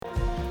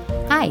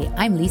Hi,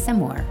 I'm Lisa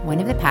Moore, one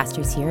of the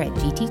pastors here at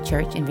GT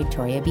Church in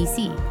Victoria,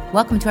 BC.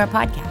 Welcome to our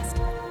podcast.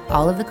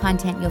 All of the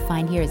content you'll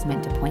find here is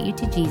meant to point you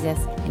to Jesus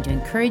and to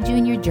encourage you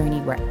in your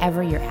journey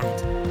wherever you're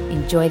at.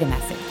 Enjoy the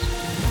message.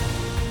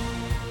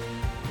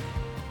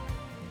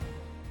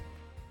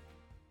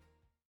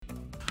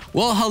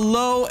 Well,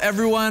 hello,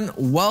 everyone.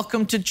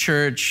 Welcome to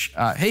church.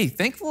 Hey,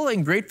 thankful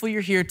and grateful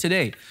you're here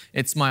today.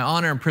 It's my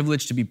honor and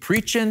privilege to be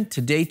preaching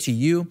today to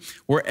you,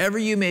 wherever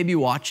you may be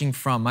watching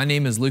from. My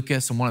name is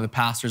Lucas. I'm one of the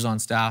pastors on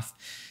staff.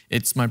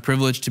 It's my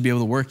privilege to be able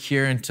to work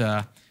here and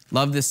to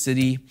love this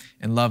city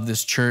and love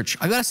this church.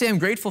 I gotta say, I'm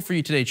grateful for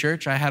you today,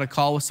 church. I had a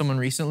call with someone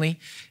recently,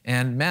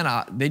 and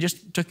man, they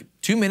just took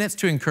 2 minutes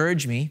to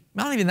encourage me.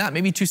 Not even that,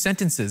 maybe 2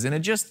 sentences, and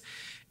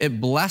it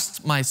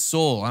blessed my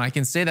soul. And I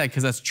can say that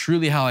because that's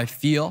truly how I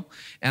feel.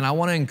 And I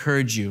want to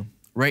encourage you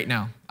right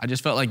now. I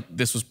just felt like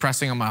this was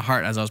pressing on my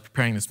heart as I was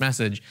preparing this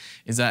message,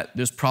 is that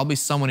there's probably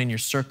someone in your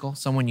circle,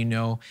 someone you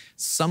know,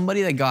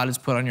 somebody that God has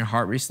put on your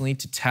heart recently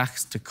to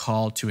text, to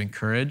call, to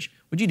encourage.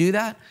 Would you do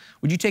that?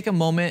 Would you take a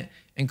moment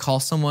and call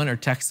someone or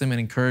text them and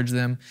encourage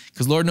them?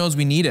 Because Lord knows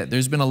we need it.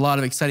 There's been a lot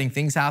of exciting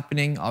things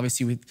happening.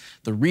 Obviously with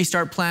the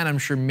restart plan, I'm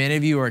sure many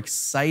of you are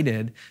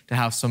excited to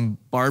have some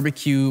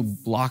barbecue,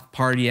 block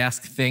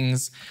party-esque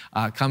things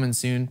coming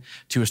soon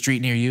to a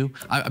street near you.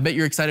 I bet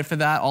you're excited for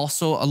that.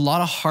 Also, a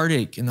lot of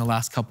heartache in the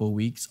last couple of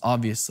weeks,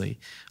 obviously.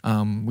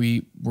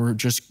 We were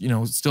just,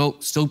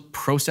 still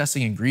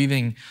processing and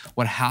grieving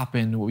what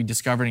happened, what we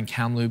discovered in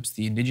Kamloops,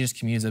 the Indigenous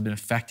communities that have been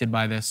affected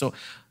by this. So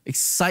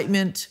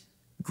excitement,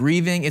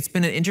 grieving. It's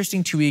been an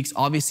interesting 2 weeks.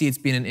 Obviously, it's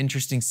been an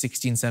interesting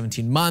 16,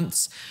 17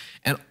 months.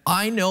 And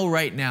I know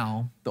right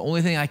now, the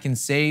only thing I can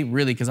say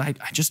really, because I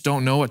just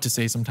don't know what to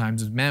say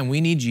sometimes, is, man, we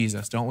need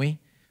Jesus, don't we?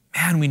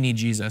 Man, we need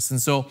Jesus. And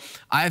so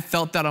I have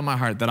felt that on my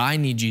heart, that I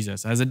need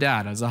Jesus as a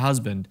dad, as a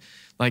husband.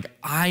 Like,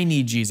 I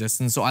need Jesus.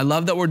 And so I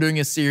love that we're doing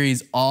a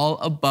series all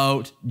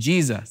about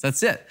Jesus.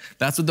 That's it.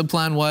 That's what the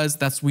plan was.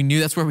 We knew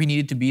that's where we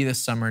needed to be this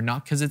summer,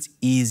 not because it's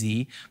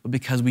easy, but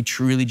because we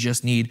truly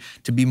just need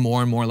to be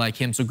more and more like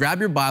him. So grab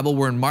your Bible.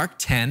 We're in Mark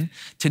 10.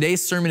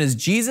 Today's sermon is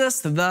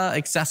Jesus the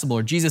Accessible,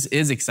 or Jesus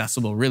is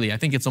accessible, really. I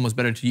think it's almost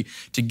better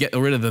to get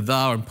rid of the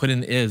and put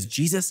in is.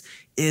 Jesus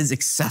is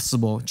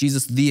accessible.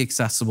 Jesus the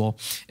accessible.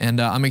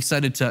 And I'm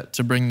excited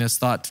to bring this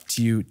thought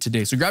to you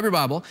today. So grab your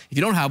Bible. If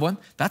you don't have one,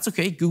 that's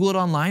okay. Google it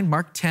online,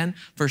 Mark 10,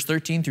 verse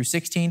 13 through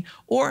 16,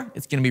 or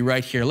it's going to be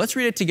right here. Let's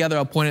read it together.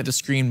 I'll point at the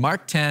screen.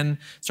 Mark 10,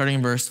 starting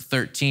in verse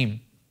 13.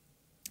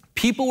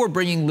 People were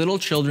bringing little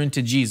children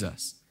to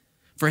Jesus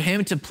for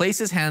him to place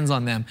his hands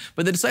on them,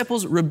 but the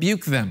disciples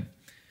rebuked them.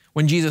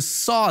 When Jesus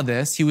saw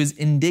this, he was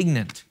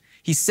indignant.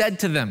 He said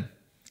to them,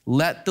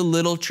 "Let the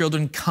little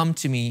children come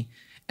to me,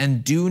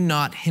 and do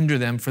not hinder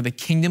them, for the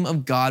kingdom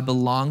of God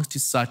belongs to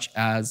such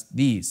as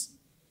these.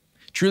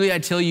 Truly, I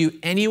tell you,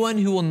 anyone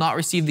who will not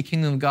receive the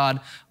kingdom of God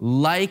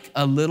like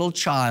a little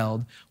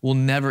child will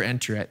never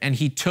enter it." And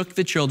he took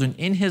the children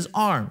in his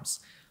arms,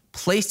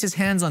 placed his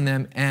hands on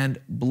them, and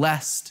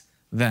blessed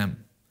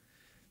them.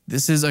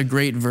 This is a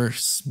great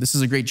verse. This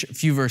is a great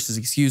few verses,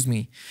 excuse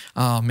me.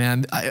 Oh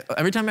man,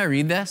 every time I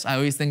read this, I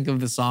always think of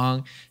the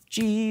song,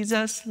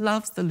 "Jesus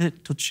loves the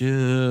little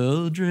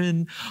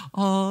children,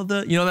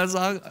 you know that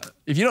song?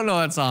 If you don't know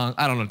that song,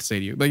 I don't know what to say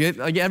to you.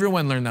 Like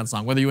everyone learned that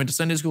song, whether you went to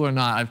Sunday school or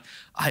not.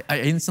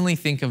 I instantly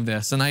think of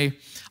this. And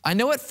I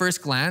know at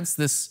first glance,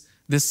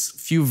 this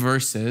few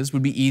verses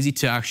would be easy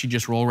to actually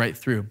just roll right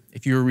through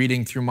if you were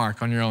reading through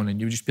Mark on your own, and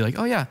you would just be like,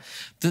 oh yeah,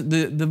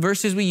 the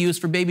verses we use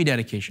for baby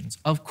dedications.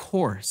 Of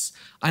course,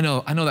 I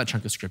know that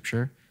chunk of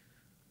scripture.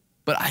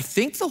 But I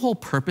think the whole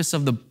purpose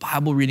of the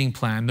Bible reading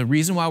plan, the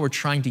reason why we're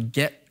trying to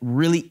get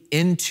really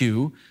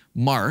into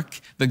Mark,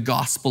 the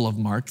Gospel of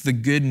Mark, the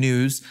good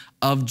news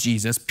of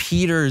Jesus,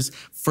 Peter's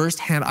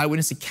firsthand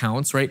eyewitness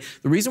accounts, right?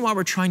 The reason why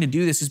we're trying to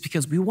do this is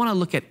because we want to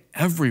look at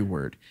every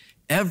word,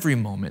 every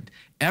moment,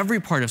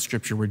 every part of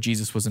scripture where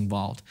Jesus was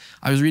involved.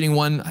 I was reading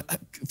one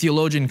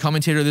theologian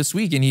commentator this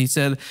week, and he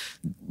said,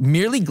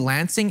 merely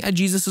glancing at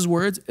Jesus's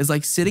words is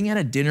like sitting at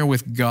a dinner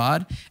with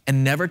God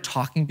and never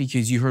talking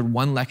because you heard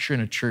one lecture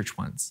in a church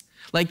once.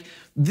 Like,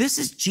 this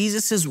is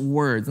Jesus's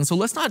words. And so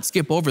let's not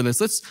skip over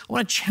this. I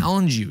want to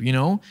challenge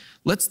you,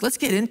 Let's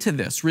get into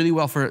this really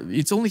well.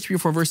 It's only 3 or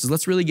 4 verses.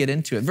 Let's really get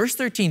into it. Verse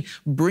 13,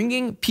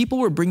 people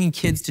were bringing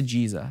kids to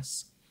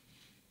Jesus.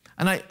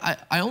 And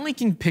I only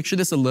can picture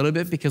this a little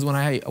bit because when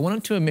I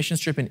went to a mission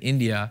trip in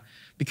India,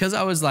 because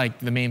I was like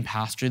the main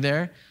pastor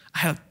there, I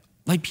had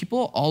like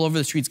people all over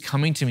the streets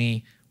coming to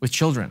me with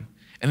children,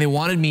 and they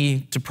wanted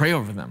me to pray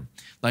over them,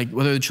 like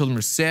whether the children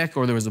were sick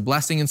or there was a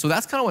blessing. And so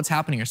that's kind of what's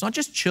happening here. It's not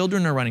just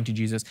children are running to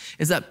Jesus,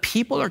 it's that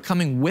people are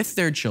coming with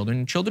their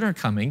children. Children are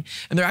coming,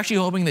 and they're actually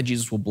hoping that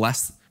Jesus will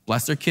bless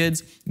their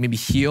kids, maybe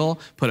heal,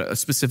 put a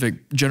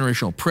specific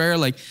generational prayer,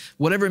 like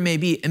whatever it may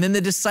be. And then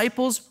the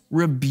disciples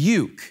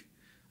rebuke.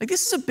 Like,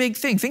 this is a big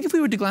thing. Think if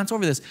we were to glance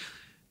over this.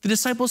 The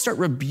disciples start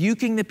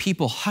rebuking the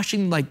people,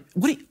 hushing, like,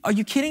 are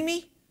you kidding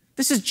me?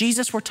 This is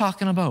Jesus we're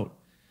talking about.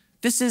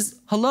 This is,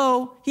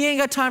 hello, he ain't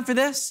got time for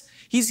this.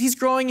 He's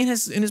growing in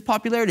his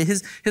popularity.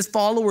 His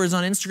followers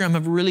on Instagram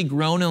have really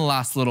grown in the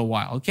last little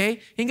while, okay?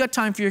 He ain't got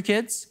time for your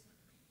kids.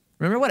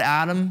 Remember what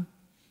Adam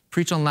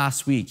preached on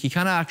last week? He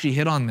kind of actually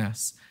hit on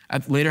this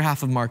at the later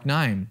half of Mark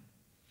 9.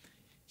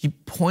 He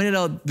pointed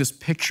out this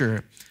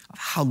picture of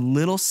how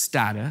little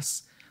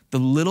status, the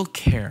little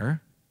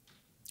care,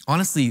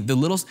 honestly, the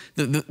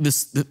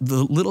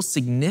little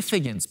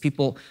significance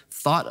people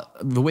thought,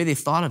 the way they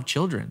thought of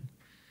children.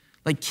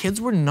 Like kids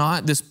were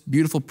not this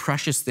beautiful,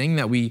 precious thing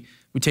that we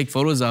take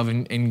photos of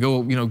and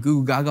go, goo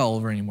goo gaga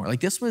over anymore. Like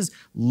this was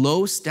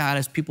low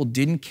status people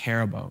didn't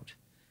care about.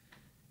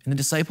 And the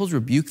disciples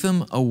rebuked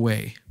them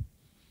away.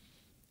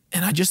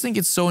 And I just think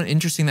it's so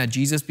interesting that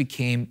Jesus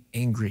became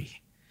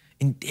angry,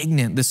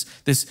 indignant,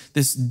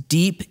 this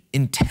deep,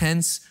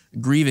 intense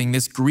grieving,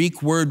 this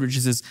Greek word, which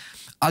is this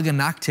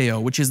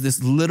aganakteo, which is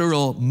this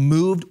literal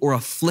moved or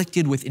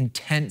afflicted with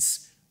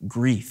intense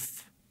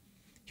grief.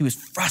 He was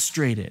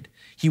frustrated.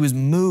 He was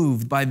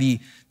moved by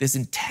this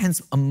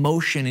intense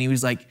emotion, and he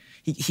was like,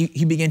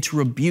 he began to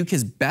rebuke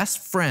his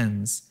best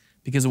friends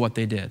because of what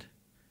they did.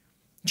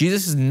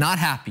 Jesus is not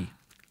happy.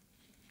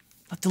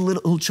 Let the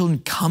little children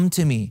come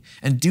to me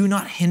and do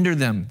not hinder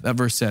them, that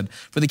verse said.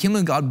 For the kingdom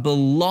of God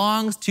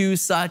belongs to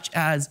such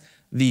as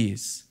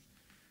these.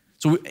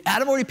 So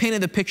Adam already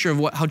painted the picture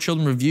of how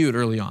children were viewed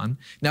early on.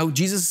 Now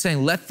Jesus is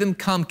saying, let them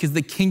come because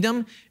the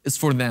kingdom is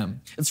for them.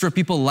 It's for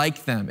people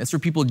like them. It's for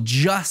people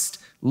just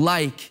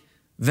like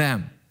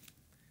them.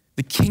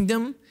 The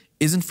kingdom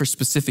isn't for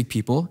specific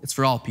people, it's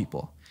for all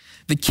people.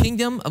 The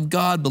kingdom of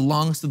God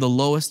belongs to the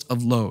lowest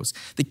of lows.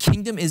 The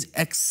kingdom is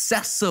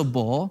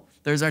accessible,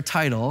 there's our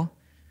title,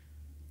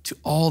 to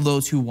all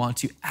those who want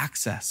to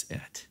access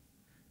it.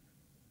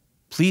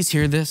 Please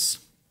hear this.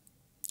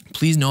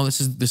 Please know this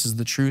is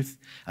the truth.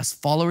 As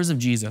followers of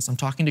Jesus, I'm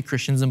talking to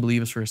Christians and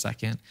believers for a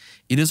second,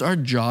 it is our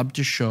job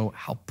to show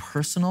how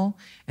personal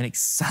and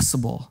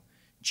accessible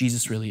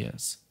Jesus really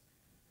is.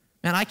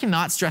 Man, I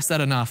cannot stress that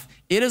enough.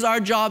 It is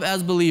our job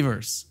as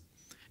believers.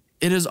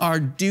 It is our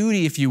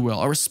duty, if you will,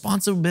 our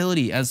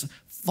responsibility as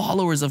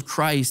followers of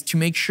Christ to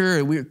make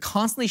sure we're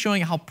constantly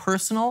showing how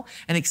personal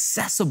and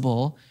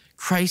accessible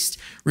Christ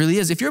really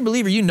is. If you're a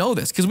believer, you know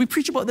this because we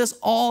preach about this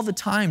all the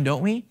time,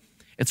 don't we?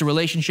 It's a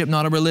relationship,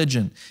 not a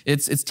religion.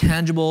 It's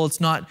tangible,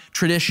 it's not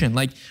tradition.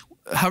 Like,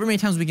 however many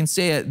times we can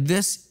say it,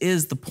 this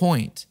is the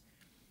point.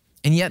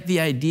 And yet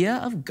the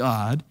idea of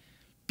God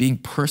being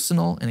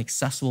personal and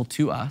accessible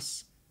to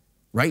us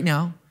right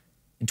now,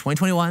 in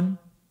 2021,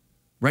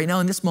 right now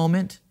in this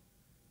moment,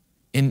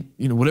 in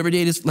whatever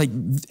day it is, like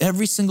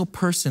every single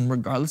person,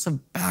 regardless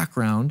of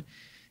background,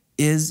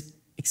 is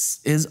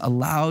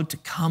allowed to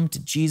come to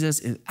Jesus,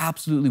 is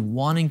absolutely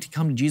wanting to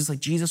come to Jesus. Like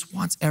Jesus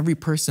wants every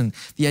person.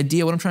 The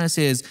idea, what I'm trying to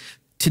say is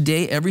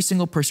today, every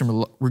single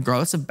person,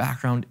 regardless of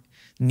background,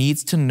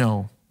 needs to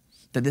know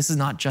that this is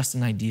not just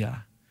an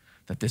idea,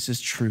 that this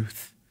is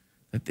truth,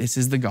 that this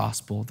is the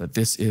gospel, that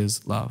this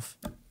is love.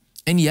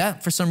 And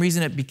yet, for some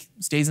reason, it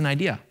stays an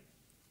idea.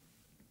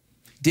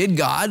 Did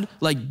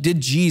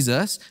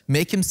Jesus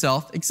make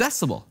himself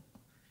accessible?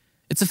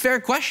 It's a fair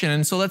question,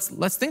 and so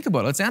let's think about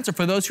it. Let's answer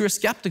for those who are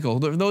skeptical,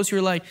 those who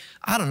are like,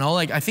 I don't know,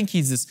 like I think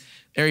he's this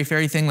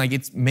airy-fairy thing, like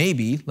it's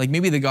maybe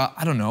the God,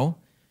 I don't know.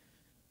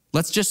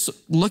 Let's just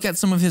look at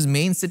some of his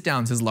main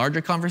sit-downs, his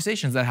larger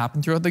conversations that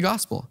happen throughout the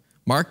gospel.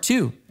 Mark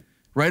 2,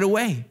 right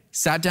away,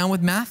 sat down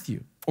with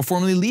Matthew, or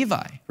formerly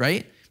Levi,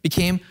 right?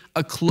 Became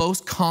a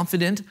close,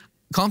 confidant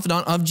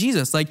of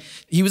Jesus. Like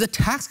he was a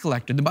tax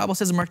collector. The Bible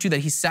says in Mark 2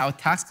 that he sat with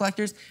tax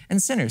collectors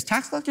and sinners.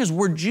 Tax collectors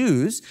were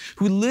Jews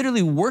who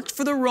literally worked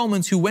for the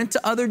Romans, who went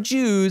to other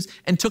Jews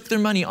and took their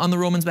money on the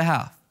Romans'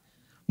 behalf.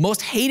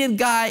 Most hated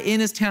guy in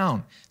his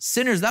town.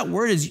 Sinners, that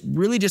word is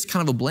really just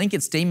kind of a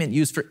blanket statement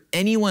used for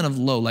anyone of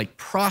low, like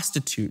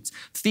prostitutes,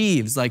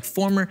 thieves, like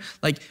former,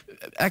 like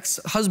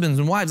ex-husbands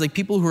and wives, like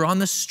people who are on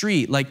the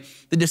street, like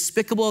the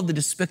despicable of the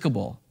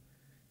despicable.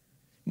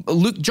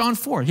 John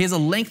 4, he has a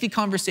lengthy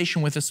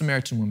conversation with a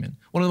Samaritan woman.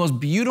 One of the most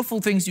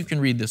beautiful things you can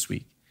read this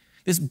week.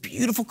 This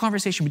beautiful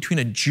conversation between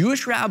a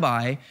Jewish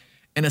rabbi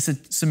and a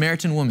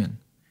Samaritan woman.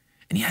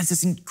 And he has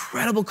this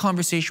incredible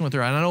conversation with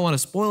her. And I don't want to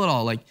spoil it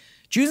all. Like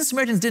Jews and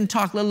Samaritans didn't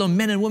talk, let alone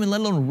men and women,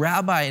 let alone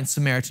rabbi and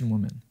Samaritan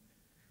woman.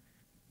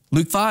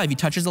 Luke 5, he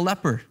touches a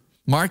leper.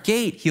 Mark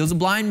 8, heals a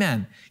blind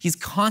man. He's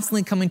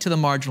constantly coming to the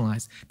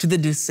marginalized, to the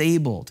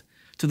disabled,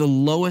 to the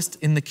lowest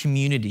in the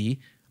community,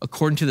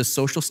 according to the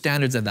social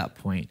standards at that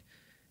point,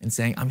 and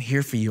saying, I'm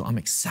here for you, I'm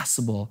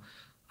accessible,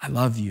 I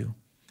love you.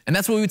 And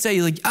that's what we would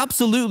say, like,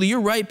 absolutely, you're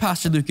right,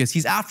 Pastor Lucas.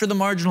 He's after the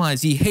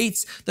marginalized. He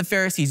hates the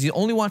Pharisees. He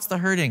only wants the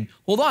hurting.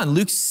 Hold on,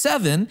 Luke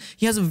 7,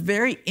 he has a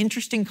very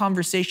interesting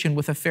conversation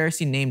with a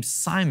Pharisee named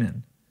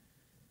Simon.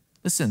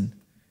 Listen,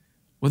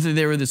 whether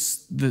they were the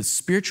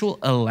spiritual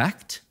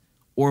elect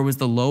or was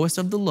the lowest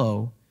of the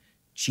low,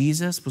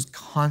 Jesus was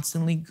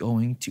constantly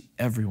going to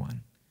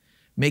everyone,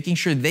 making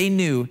sure they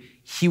knew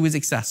he was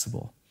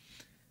accessible.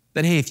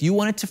 That, hey, if you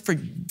wanted to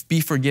be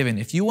forgiven,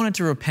 if you wanted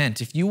to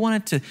repent, if you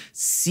wanted to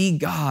see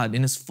God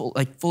in his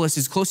fullest,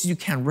 as close as you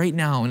can right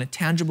now in a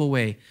tangible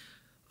way,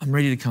 I'm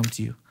ready to come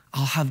to you.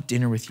 I'll have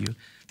dinner with you.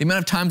 The amount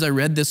of times I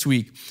read this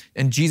week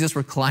and Jesus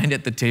reclined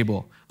at the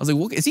table. I was like,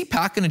 well, is he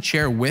packing a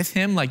chair with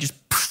him? Like just,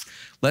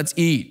 let's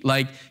eat.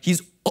 Like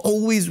he's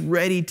always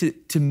ready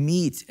to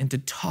meet and to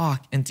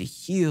talk and to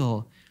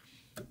heal.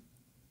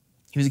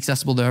 He was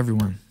accessible to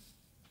everyone.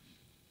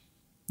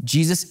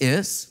 Jesus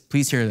is,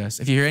 please hear this.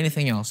 If you hear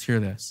anything else, hear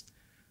this.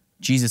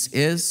 Jesus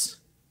is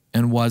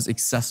and was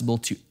accessible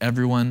to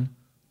everyone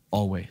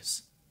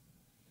always.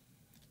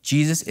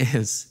 Jesus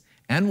is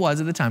and was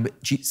at the time, but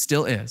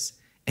still is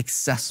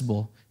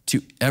accessible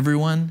to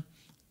everyone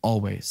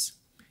always.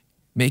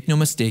 Make no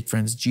mistake,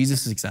 friends,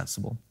 Jesus is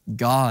accessible.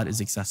 God is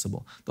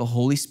accessible. The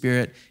Holy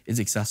Spirit is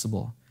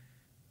accessible.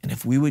 And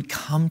if we would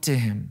come to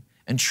him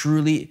and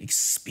truly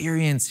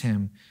experience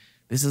him,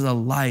 this is a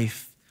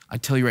life, I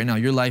tell you right now,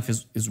 your life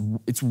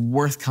it's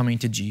worth coming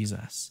to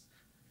Jesus.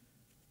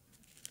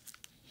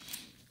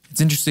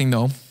 It's interesting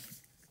though,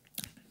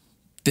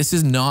 this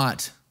is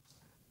not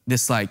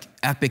this like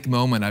epic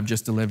moment I've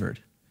just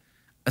delivered,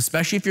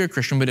 especially if you're a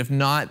Christian, but if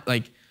not,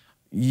 like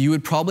you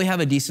would probably have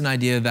a decent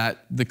idea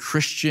that the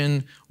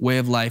Christian way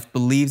of life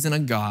believes in a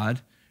God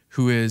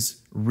who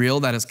is real,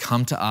 that has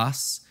come to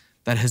us,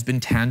 that has been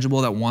tangible,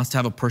 that wants to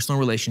have a personal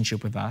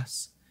relationship with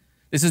us.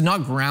 This is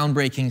not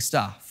groundbreaking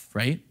stuff,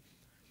 right?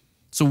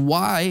 So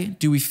why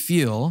do we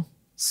feel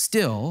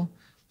still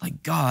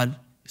like God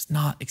is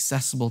not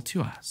accessible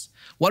to us?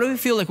 Why do we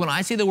feel like when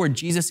I say the word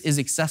Jesus is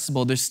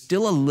accessible, there's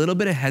still a little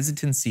bit of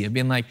hesitancy of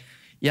being like,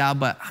 yeah,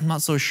 but I'm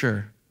not so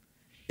sure.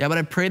 Yeah, but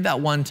I prayed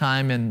that one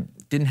time and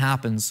it didn't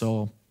happen,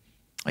 so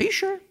are you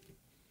sure?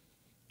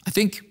 I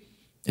think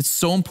it's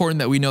so important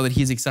that we know that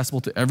he's accessible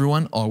to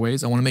everyone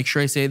always. I want to make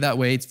sure I say it that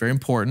way. It's very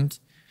important.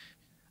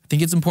 I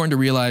think it's important to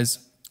realize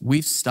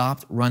we've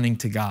stopped running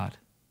to God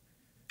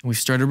and we've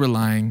started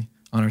relying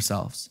on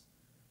ourselves.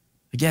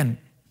 Again,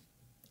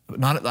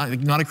 not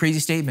a crazy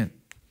statement,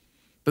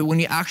 but when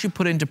you actually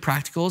put it into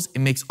practicals, it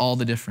makes all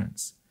the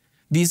difference.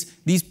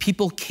 These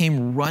people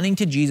came running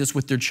to Jesus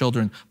with their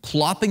children,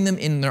 plopping them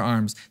in their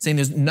arms, saying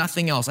there's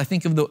nothing else. I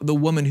think of the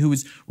woman who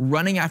was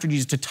running after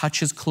Jesus to touch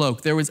his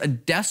cloak. There was a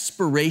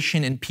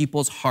desperation in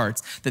people's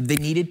hearts that they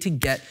needed to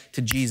get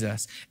to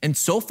Jesus. And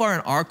so far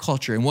in our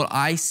culture, and what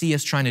I see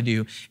us trying to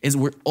do, is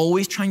we're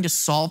always trying to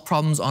solve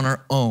problems on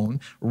our own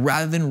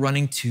rather than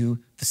running to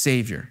the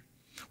Savior.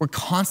 We're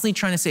constantly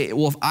trying to say,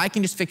 well, if I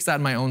can just fix that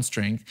in my own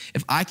strength,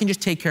 if I can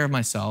just take care of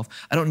myself,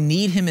 I don't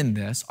need him in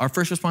this. Our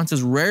first response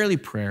is rarely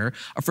prayer.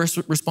 Our first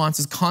response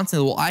is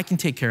constantly, well, I can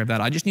take care of that.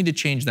 I just need to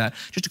change that.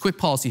 Just a quick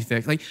policy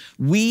fix. Like,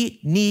 we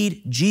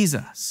need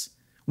Jesus.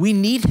 We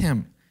need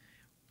him.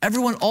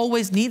 Everyone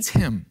always needs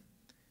him.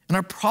 And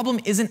our problem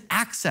isn't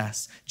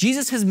access.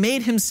 Jesus has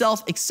made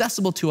himself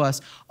accessible to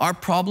us. Our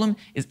problem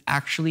is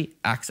actually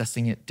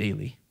accessing it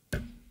daily.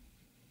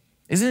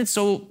 Isn't it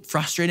so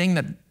frustrating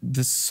that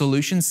the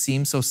solution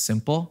seems so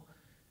simple,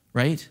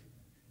 right?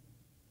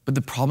 But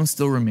the problem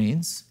still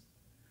remains?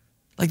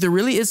 Like there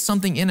really is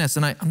something in us,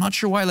 and I'm not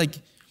sure why, like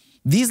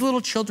these little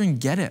children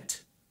get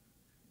it.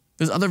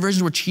 There's other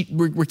versions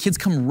where kids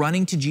come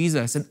running to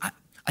Jesus, and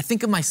I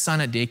think of my son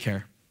at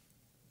daycare.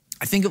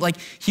 I think of like,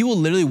 he will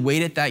literally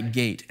wait at that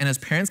gate, and as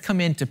parents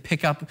come in to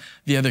pick up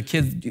the other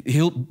kids,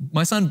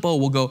 my son Bo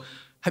will go,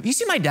 have you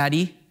seen my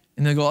daddy?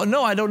 And they'll go, oh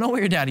no, I don't know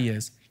where your daddy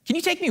is. Can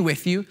you take me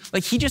with you?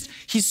 Like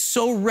he's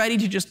so ready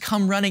to just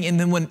come running. And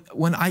then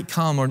when I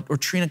come or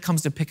Trina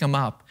comes to pick him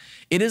up,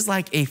 it is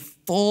like a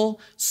full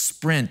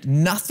sprint.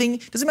 Nothing,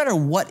 doesn't matter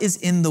what is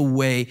in the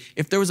way.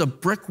 If there was a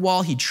brick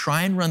wall, he'd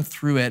try and run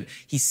through it.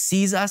 He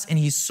sees us and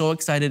he's so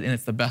excited and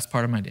it's the best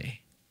part of my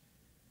day.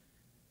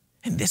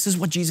 And this is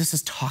what Jesus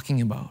is talking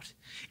about.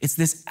 It's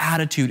this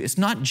attitude. It's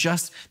not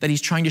just that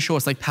he's trying to show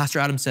us, like Pastor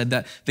Adam said,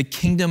 that the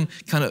kingdom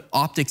kind of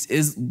optics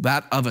is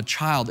that of a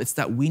child. It's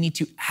that we need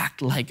to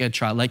act like a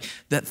child, like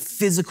that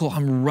physical,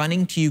 I'm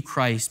running to you,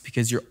 Christ,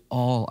 because you're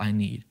all I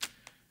need.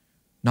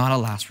 Not a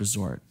last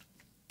resort,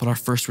 but our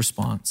first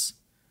response.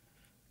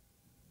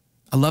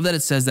 I love that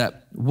it says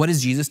that, what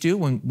does Jesus do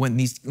when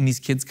these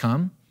kids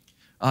come?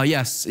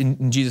 Yes,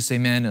 in Jesus say,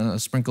 man, a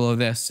sprinkle of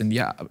this, and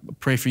yeah,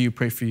 pray for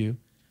you.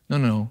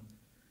 No.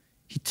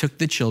 He took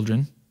the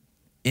children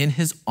in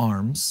his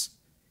arms,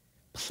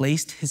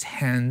 placed his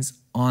hands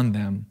on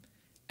them,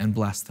 and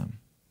blessed them.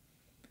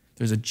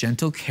 There's a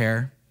gentle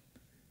care,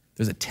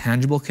 there's a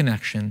tangible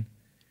connection,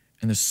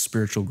 and there's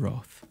spiritual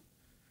growth.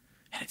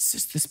 And it's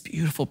just this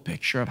beautiful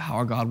picture of how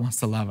our God wants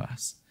to love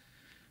us,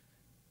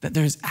 that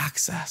there's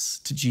access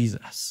to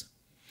Jesus.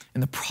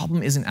 And the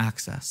problem isn't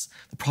access.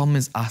 The problem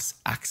is us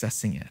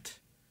accessing it.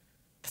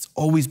 That's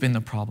always been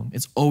the problem.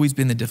 It's always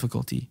been the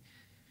difficulty.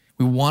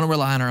 We want to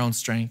rely on our own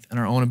strength and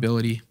our own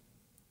ability,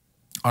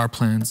 our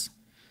plans.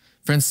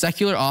 Friends,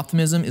 secular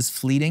optimism is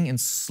fleeting and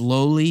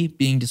slowly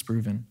being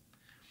disproven.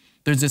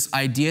 There's this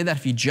idea that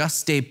if you just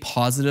stay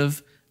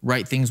positive,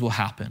 right things will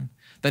happen.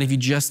 That if you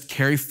just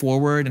carry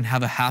forward and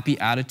have a happy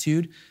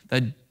attitude,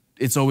 that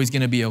it's always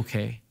going to be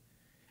okay.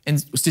 And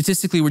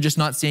statistically, we're just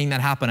not seeing that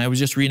happen. I was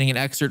just reading an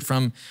excerpt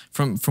from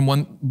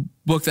one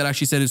book that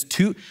actually said,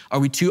 are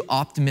we too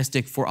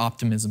optimistic for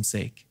optimism's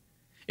sake?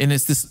 And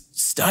it's this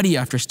study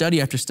after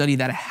study after study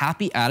that a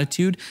happy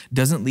attitude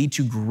doesn't lead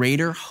to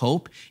greater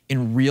hope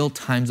in real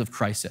times of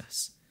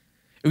crisis.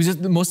 It was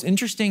just the most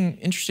interesting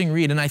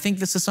read. And I think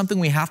this is something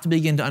we have to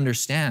begin to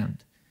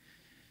understand.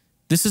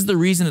 This is the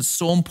reason it's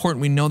so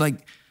important we know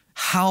like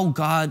how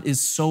God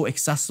is so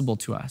accessible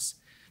to us.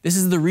 This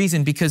is the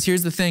reason, because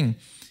here's the thing,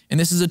 and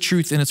this is a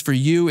truth, and it's for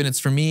you, and it's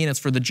for me, and it's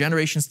for the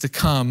generations to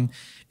come,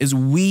 is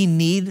we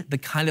need the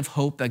kind of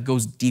hope that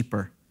goes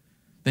deeper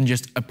than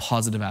just a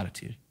positive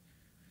attitude.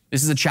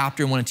 This is a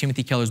chapter in one of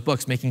Timothy Keller's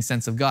books, Making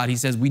Sense of God. He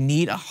says we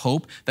need a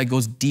hope that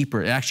goes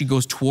deeper. It actually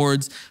goes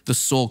towards the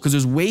soul, because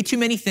there's way too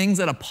many things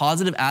that a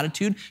positive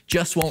attitude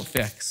just won't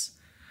fix.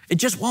 It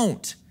just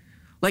won't.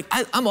 Like,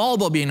 I'm all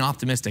about being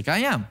optimistic. I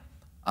am.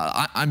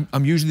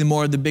 I'm usually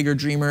more the bigger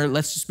dreamer.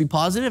 Let's just be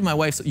positive. My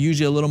wife's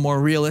usually a little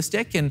more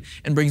realistic and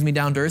brings me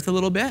down to earth a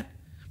little bit.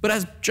 But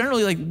as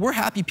generally, like, we're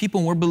happy people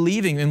and we're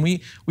believing and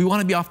we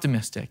want to be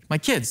optimistic. My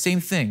kids,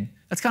 same thing.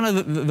 That's kind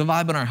of the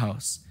vibe in our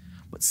house.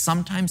 But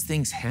sometimes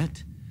things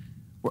hit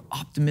where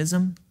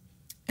optimism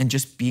and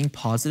just being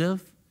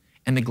positive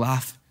and the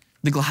glass,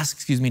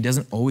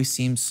 doesn't always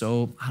seem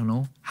so,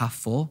 half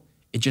full.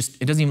 It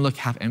doesn't even look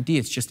half empty.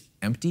 It's just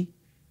empty.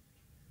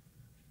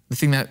 The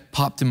thing that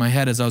popped in my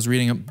head as I was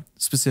reading a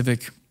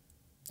specific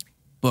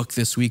book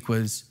this week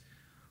was,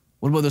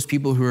 what about those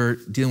people who are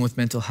dealing with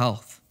mental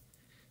health?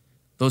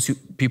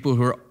 People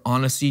who are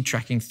honestly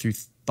trekking through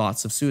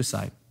thoughts of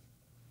suicide.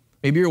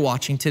 Maybe you're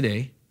watching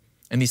today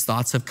and these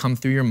thoughts have come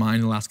through your mind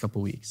in the last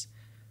couple of weeks.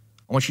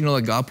 I want you to know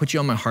that God put you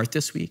on my heart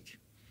this week,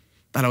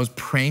 that I was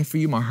praying for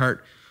you. My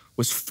heart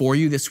was for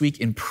you this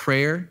week in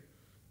prayer,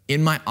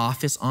 in my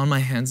office, on my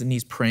hands and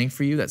knees praying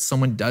for you, that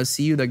someone does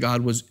see you, that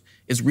God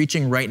is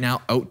reaching right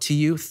now out to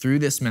you through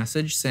this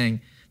message saying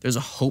there's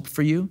a hope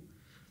for you,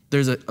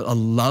 there's a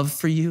love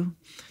for you,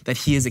 that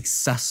he is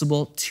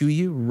accessible to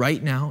you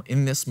right now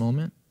in this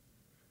moment.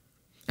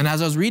 And as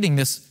I was reading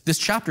this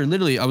chapter,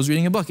 literally, I was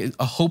reading a book,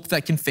 A Hope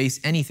That Can Face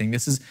Anything.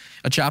 This is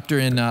a chapter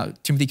in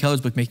Timothy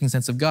Keller's book, Making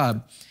Sense of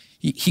God.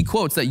 He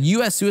quotes that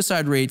U.S.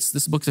 suicide rates,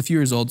 this book's a few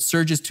years old,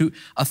 surges to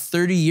a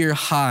 30-year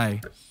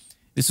high.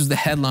 This was the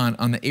headline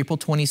on the April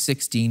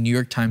 2016 New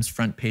York Times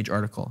front page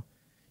article.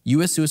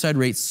 U.S. suicide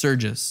rate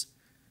surges.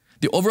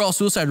 The overall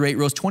suicide rate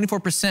rose 24%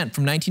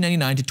 from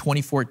 1999 to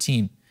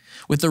 2014.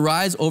 With the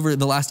rise over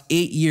the last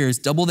 8 years,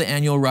 double the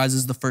annual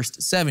rises the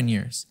first 7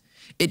 years.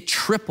 It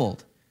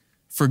tripled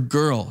for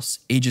girls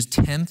ages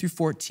 10 through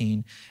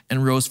 14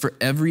 and rose for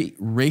every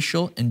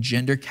racial and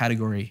gender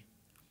category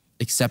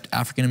except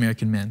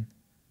African-American men.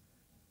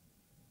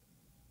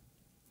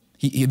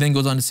 He then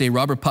goes on to say,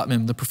 Robert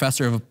Putnam, the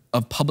professor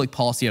of public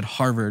policy at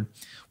Harvard,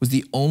 was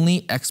the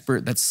only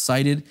expert that's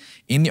cited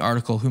in the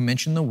article who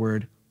mentioned the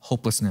word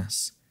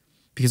hopelessness,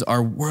 because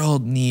our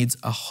world needs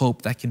a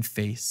hope that can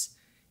face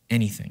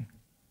anything.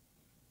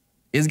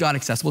 Is God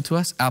accessible to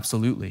us?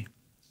 Absolutely.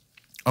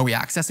 Are we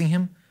accessing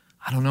him?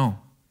 I don't know.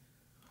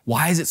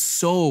 Why is it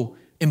so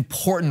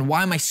important?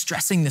 Why am I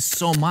stressing this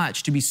so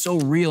much to be so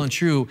real and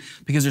true?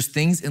 Because there's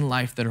things in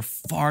life that are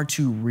far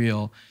too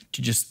real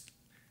to just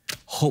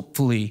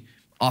hopefully,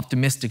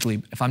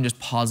 optimistically, if I'm just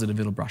positive,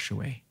 it'll brush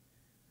away.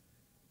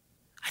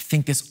 I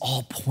think this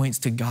all points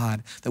to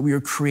God, that we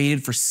were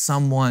created for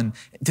someone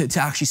to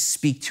actually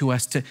speak to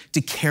us, to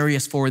carry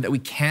us forward, that we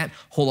can't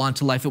hold on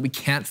to life, that we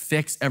can't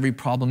fix every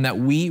problem, that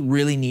we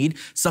really need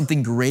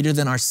something greater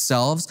than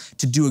ourselves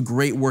to do a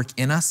great work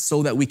in us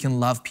so that we can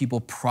love people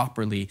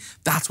properly.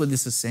 That's what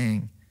this is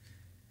saying.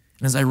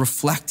 And as I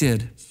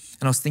reflected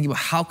and I was thinking about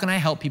how can I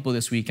help people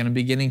this week, and I'm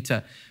beginning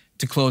to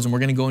close, and we're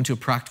gonna go into a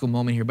practical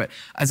moment here, but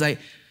as I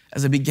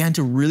began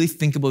to really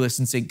think about this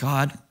and say,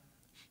 God,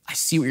 I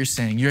see what you're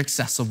saying. You're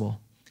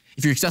accessible.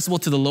 If you're accessible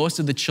to the lowest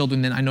of the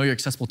children, then I know you're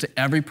accessible to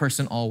every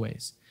person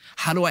always.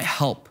 How do I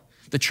help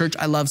the church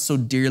I love so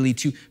dearly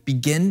to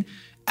begin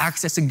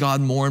accessing God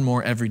more and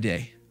more every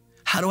day?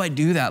 How do I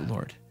do that,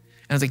 Lord?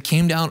 And as I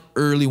came down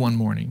early one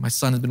morning, my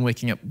son has been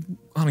waking up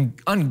on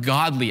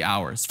ungodly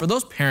hours. For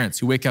those parents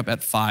who wake up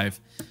at 5,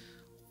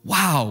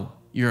 wow,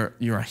 you're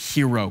a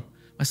hero.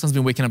 My son's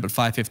been waking up at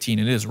 5:15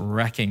 and it is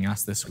wrecking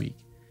us this week.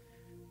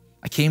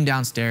 I came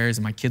downstairs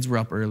and my kids were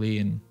up early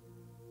and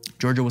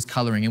Georgia was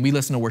coloring, and we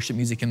listened to worship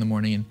music in the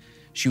morning, and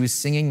she was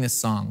singing this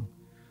song,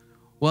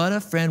 "What a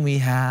friend we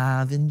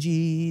have in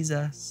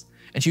Jesus."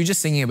 And she was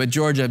just singing it, but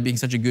Georgia, being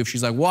such a goof,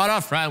 she's like, "What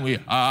a friend we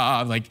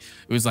have." Like,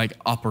 it was like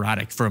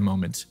operatic for a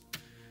moment.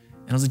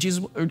 And I was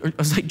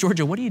like,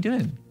 "Georgia, what are you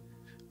doing?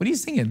 What are you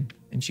singing?"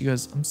 And she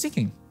goes, I'm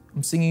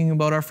singing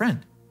about our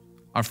friend.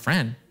 Our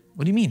friend?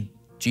 What do you mean?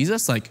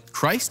 Jesus, like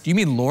Christ? Do you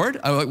mean Lord?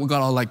 We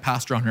got all like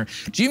pastor on her.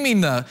 Do you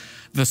mean the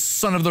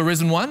son of the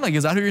risen one? Like,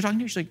 is that who you're talking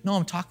to? She's like, no,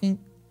 I'm talking,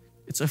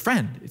 it's a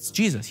friend. It's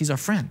Jesus. He's our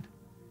friend.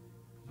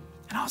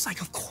 And I was like,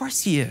 of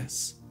course he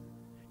is.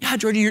 Yeah,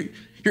 Georgie,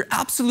 you're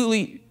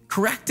absolutely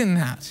correct in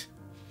that.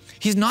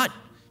 He's not,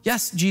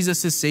 yes,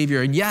 Jesus is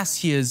Savior, and yes,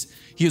 he is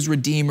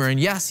Redeemer, and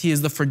yes, he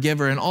is the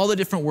forgiver, and all the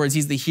different words,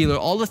 he's the healer,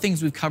 all the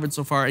things we've covered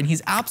so far, and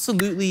he's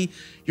absolutely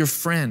your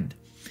friend.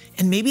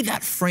 And maybe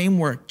that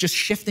framework just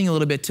shifting a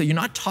little bit to you're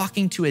not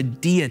talking to a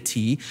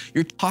deity,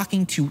 you're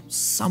talking to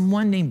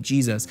someone named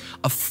Jesus,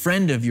 a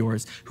friend of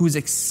yours who is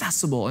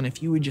accessible. And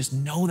if you would just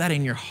know that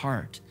in your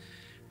heart,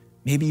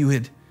 maybe you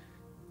would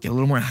get a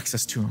little more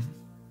access to him.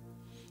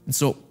 And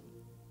so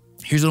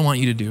here's what I want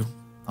you to do.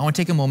 I want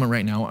to take a moment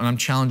right now, and I'm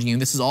challenging you.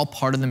 This is all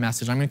part of the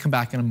message. I'm going to come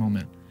back in a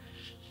moment.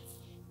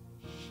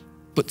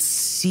 But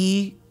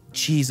see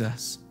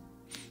Jesus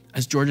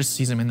as Georgia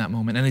sees him in that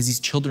moment, and as these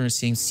children are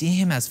seeing, see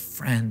him as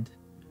friend.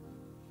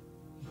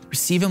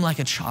 Receive him like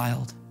a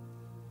child.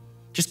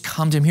 Just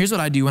come to him. Here's what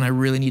I do when I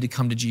really need to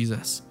come to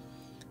Jesus.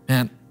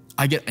 Man,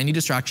 I get any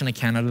distraction I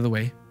can out of the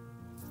way.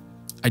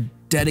 I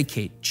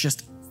dedicate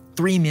just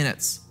 3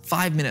 minutes,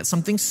 5 minutes,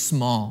 something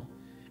small,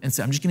 and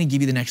say, I'm just gonna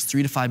give you the next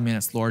 3 to 5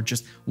 minutes, Lord,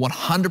 just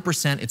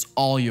 100%, it's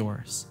all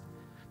yours.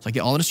 So I get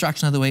all the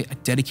distraction out of the way, I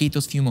dedicate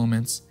those few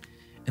moments,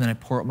 and then I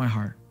pour out my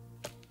heart.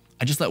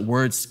 I just let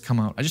words come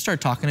out. I just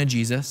start talking to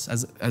Jesus,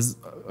 as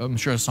I'm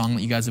sure a song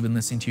that you guys have been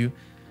listening to.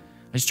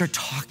 I just start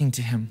talking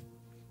to him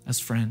as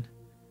friend.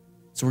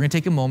 So we're gonna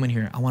take a moment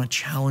here. I wanna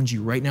challenge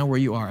you right now where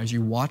you are as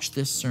you watch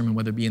this sermon,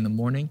 whether it be in the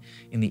morning,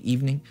 in the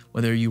evening,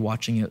 whether you're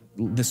watching it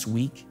this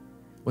week,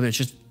 whether it's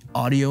just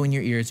audio in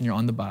your ears and you're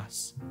on the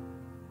bus.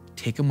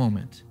 Take a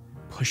moment,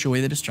 push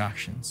away the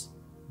distractions,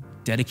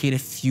 dedicate a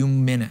few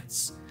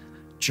minutes.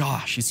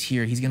 Josh is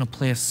here. He's gonna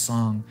play a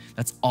song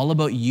that's all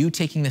about you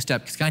taking the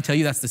step. Because can I tell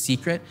you that's the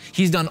secret?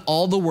 He's done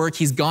all the work.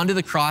 He's gone to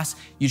the cross.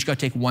 You just gotta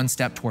take one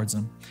step towards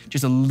him.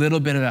 Just a little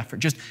bit of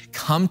effort. Just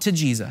come to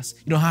Jesus.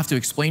 You don't have to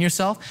explain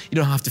yourself. You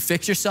don't have to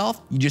fix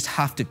yourself. You just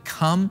have to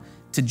come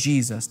to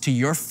Jesus, to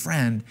your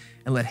friend,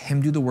 and let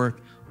him do the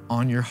work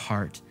on your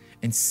heart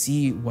and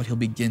see what he'll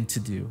begin to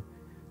do.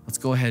 Let's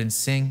go ahead and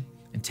sing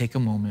and take a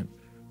moment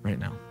right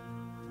now.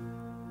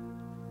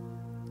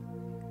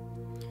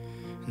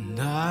 And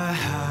I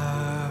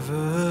have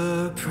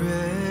a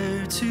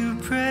prayer to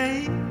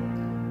pray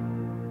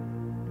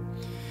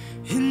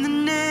in the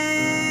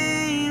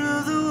name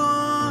of the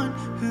one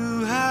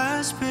who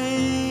has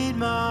paid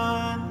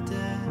my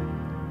debt.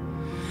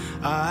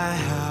 I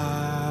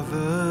have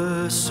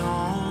a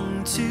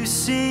song to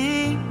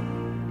sing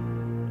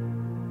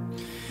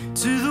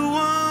to the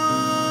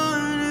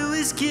one who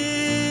is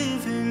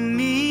giving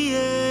me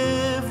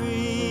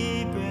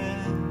every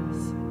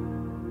breath.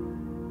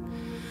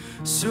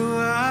 So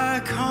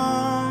I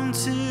come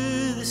to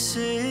the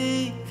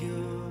Savior,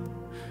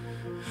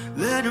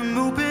 let him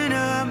open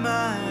up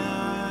my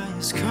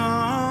eyes.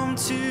 Come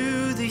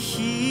to the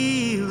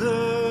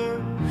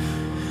healer,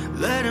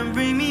 let him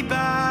bring me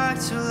back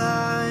to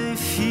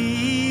life.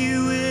 He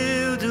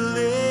will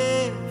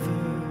deliver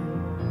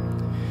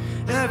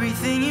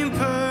everything in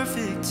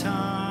perfect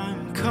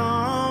time.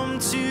 Come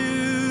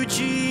to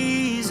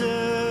Jesus.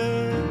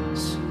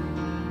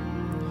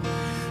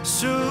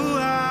 So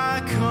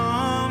I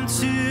come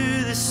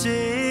to the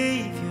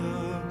Savior,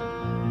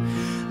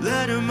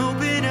 let him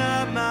open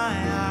up my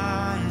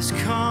eyes.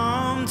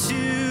 Come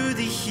to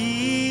the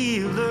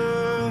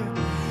healer,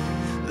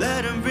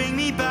 let him bring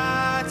me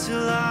back to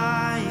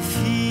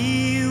life.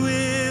 He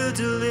will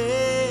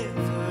deliver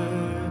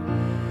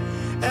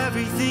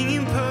everything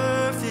in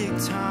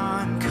perfect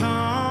time.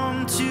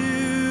 Come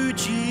to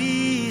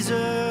Jesus.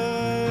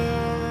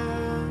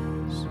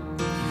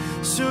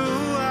 So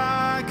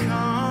I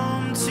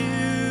come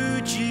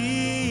to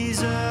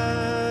Jesus.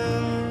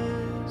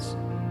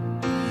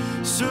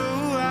 So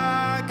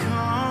I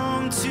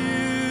come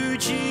to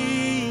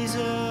Jesus.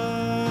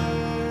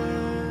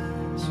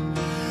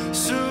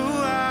 So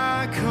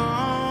I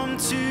come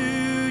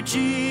to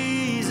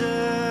Jesus.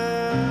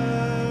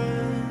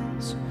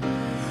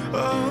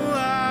 Oh,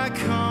 I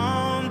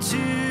come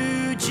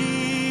to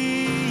Jesus.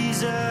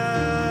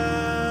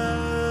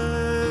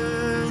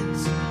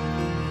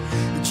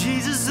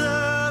 Jesus'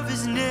 love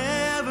has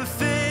never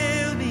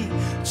failed me.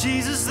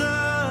 Jesus'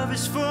 love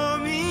is for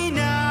me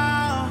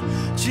now.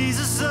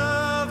 Jesus'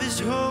 love is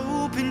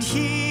hope and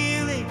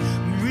healing.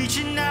 I'm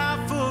reaching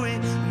out for it.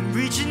 I'm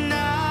reaching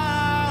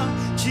out.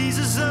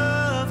 Jesus'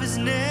 love has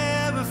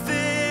never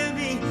failed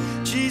me.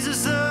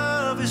 Jesus'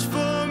 love is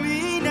for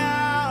me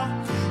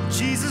now.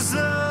 Jesus'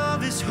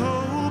 love is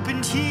hope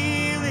and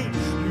healing.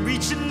 I'm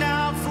reaching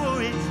out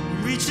for it.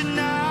 I'm reaching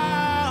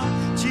out.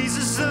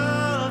 Jesus'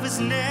 love has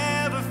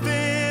never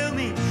failed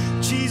me.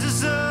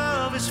 Jesus'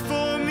 love is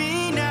for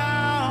me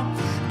now.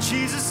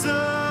 Jesus'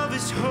 love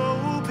is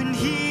hope and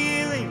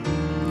healing.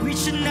 I'm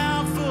reaching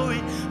out for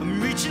it.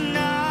 I'm reaching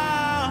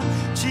out.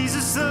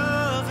 Jesus'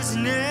 love has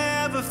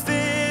never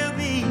failed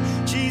me.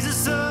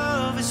 Jesus'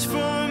 love is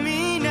for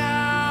me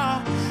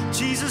now.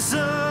 Jesus'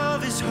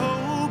 love is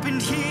hope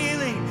and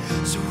healing.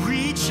 So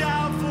reach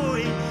out for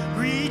it.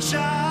 Reach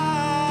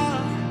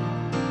out.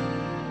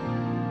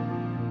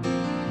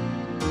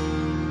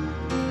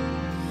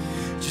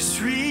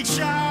 Just reach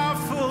out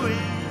for it.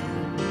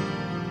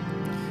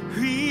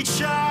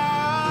 Reach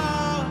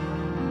out.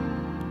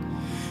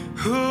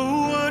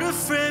 Oh, what a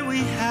friend we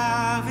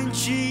have in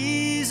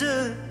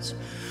Jesus.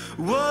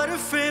 What a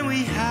friend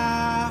we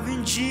have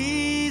in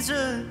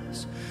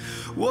Jesus.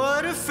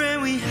 What a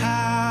friend we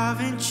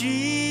have in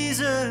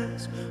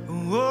Jesus.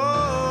 Whoa.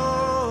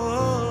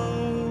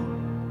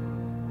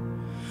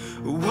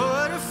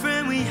 What a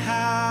friend we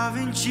have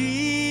in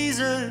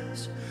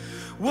Jesus.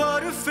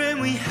 What a friend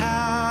we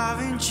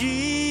have in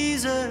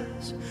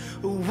Jesus.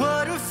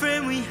 What a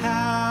friend we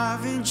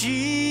have in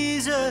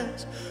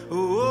Jesus.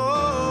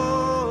 Oh.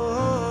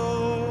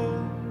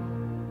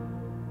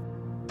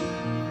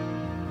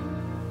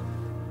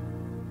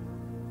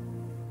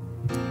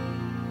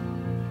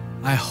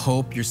 I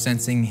hope you're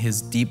sensing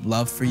his deep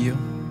love for you,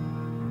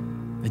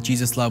 that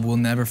Jesus' love will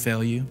never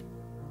fail you.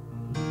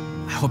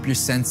 I hope you're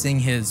sensing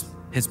his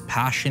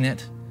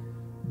passionate,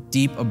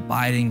 deep,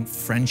 abiding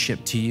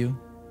friendship to you.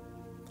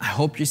 I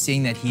hope you're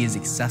seeing that he is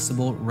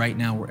accessible right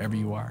now wherever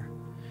you are,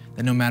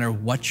 that no matter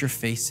what you're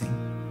facing,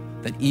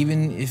 that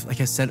even if,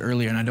 like I said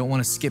earlier, and I don't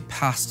want to skip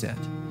past it,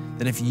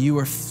 that if you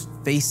are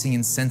facing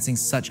and sensing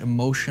such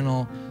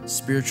emotional,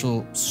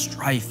 spiritual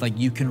strife, like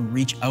you can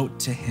reach out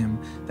to him,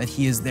 that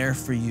he is there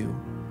for you.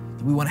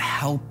 That we want to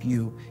help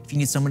you. If you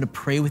need someone to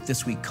pray with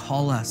this week,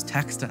 call us,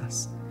 text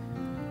us.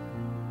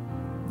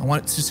 I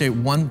want to say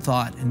one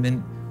thought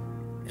and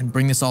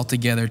bring this all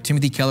together.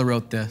 Timothy Keller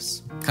wrote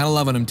this. Kind of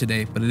loving him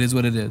today, but it is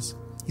what it is.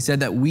 He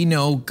said that we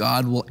know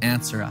God will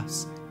answer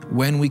us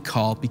when we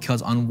call,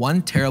 because on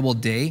one terrible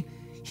day,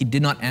 he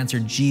did not answer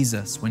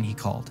Jesus when he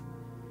called.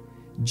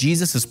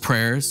 Jesus'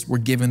 prayers were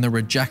given the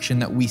rejection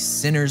that we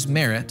sinners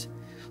merit,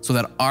 so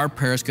that our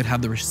prayers could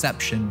have the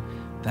reception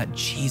that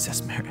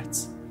Jesus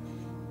merits.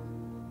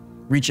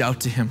 Reach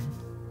out to him.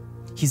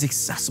 He's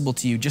accessible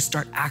to you. Just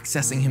start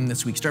accessing him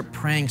this week. Start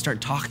praying,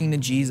 start talking to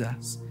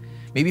Jesus.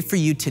 Maybe for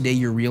you today,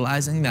 you're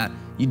realizing that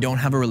you don't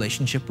have a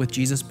relationship with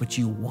Jesus, but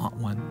you want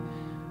one.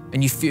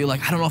 And you feel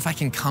like, I don't know if I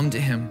can come to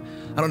him.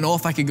 I don't know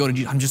if I could go to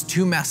Jesus. I'm just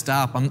too messed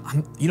up.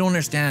 You don't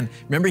understand.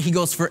 Remember, he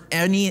goes for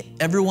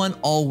everyone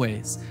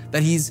always.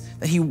 That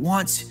he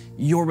wants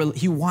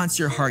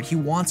your heart. He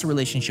wants a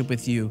relationship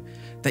with you.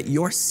 That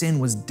your sin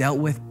was dealt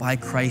with by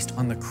Christ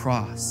on the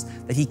cross.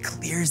 That he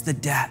clears the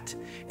debt.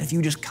 And if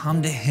you just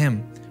come to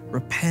him,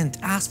 repent,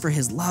 ask for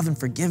his love and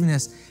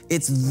forgiveness,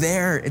 it's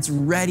there, it's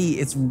ready,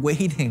 it's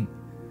waiting.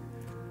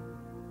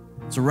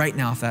 So right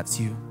now, if that's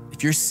you,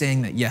 if you're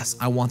saying that, yes,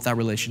 I want that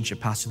relationship,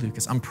 Pastor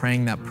Lucas, I'm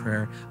praying that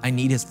prayer, I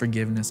need his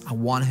forgiveness, I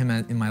want him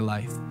in my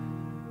life,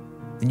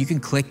 then you can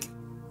click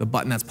the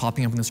button that's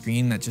popping up on the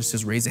screen that just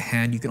says raise a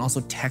hand. You can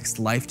also text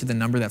life to the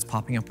number that's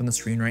popping up on the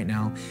screen right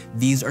now.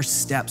 These are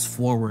steps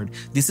forward.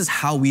 This is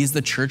how we as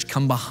the church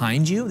come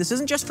behind you. This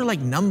isn't just for like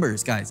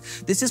numbers,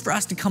 guys. This is for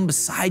us to come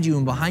beside you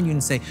and behind you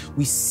and say,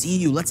 we see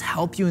you. Let's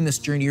help you in this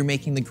journey. You're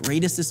making the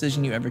greatest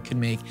decision you ever could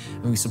make,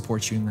 and we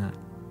support you in that.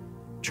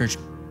 Church,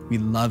 we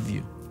love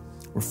you.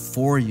 We're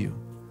for you.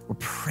 We're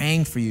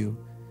praying for you.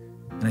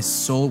 And I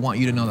so want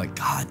you to know that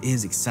God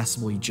is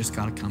accessible. You just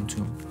got to come to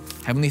him.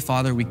 Heavenly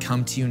Father, we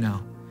come to you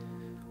now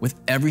with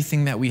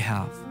everything that we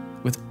have,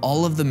 with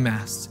all of the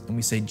mess, and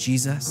we say,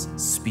 Jesus,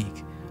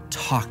 speak,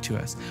 talk to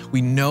us.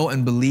 We know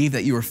and believe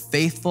that you are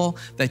faithful,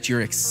 that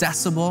you're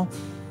accessible,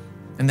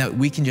 and that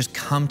we can just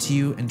come to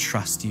you and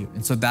trust you.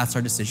 And so that's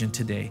our decision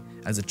today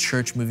as a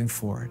church moving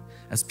forward,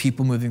 as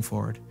people moving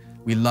forward.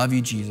 We love you,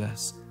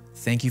 Jesus.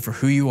 Thank you for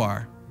who you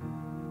are.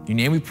 In your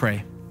name we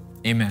pray,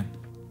 amen.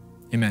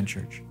 Amen,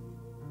 church.